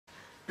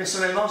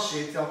Personnellement,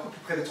 j'ai été en couple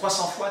près de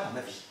 300 fois dans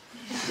ma vie.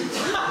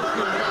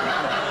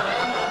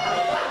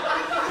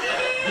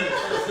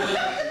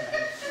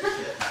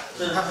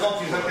 Rarement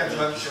plus de 24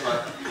 heures, je sais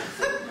pas.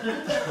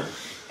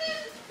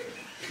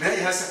 Mais là,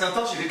 il y a un certain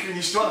temps, j'ai vécu une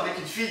histoire avec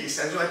une fille et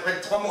ça a duré près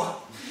de 3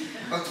 mois.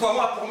 Donc 3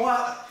 mois, pour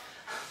moi,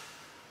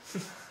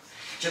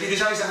 j'avais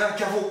déjà réservé un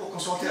caveau pour qu'on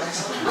soit enterrés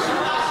ensemble.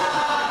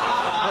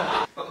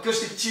 Quand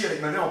j'étais petit,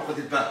 avec ma mère, on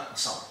prenait le bain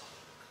ensemble.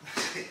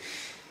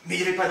 Mais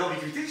il n'y avait pas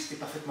d'ambiguïté, c'était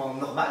parfaitement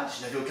normal,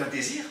 je n'avais aucun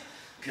désir.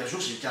 Puis un jour,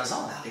 j'ai eu 15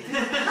 ans, on a arrêté.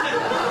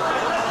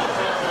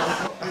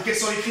 Mais quels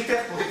sont les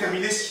critères pour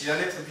déterminer si un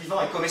être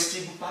vivant est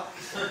comestible ou pas?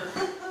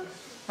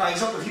 Par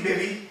exemple,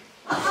 Ribéry.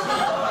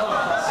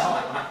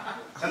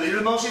 Mais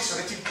le manger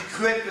serait-il plus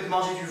cruel que de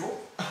manger du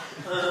veau?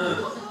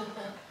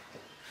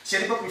 Si à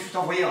l'époque il fut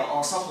envoyé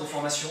en centre de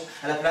formation,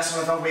 à la place on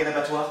l'avait envoyé à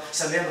l'abattoir,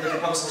 sa mère ne devait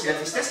pas ressentir la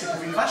tristesse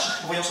qu'éprouve une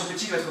vache, en voyant son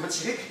petit lui être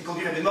retiré et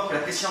conduire à des morts que la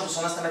prescience de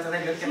son instinct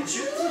maternel lui a bien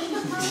reçu.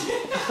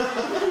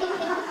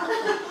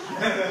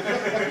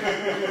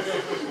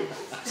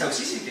 Ça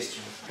aussi c'est une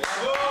question.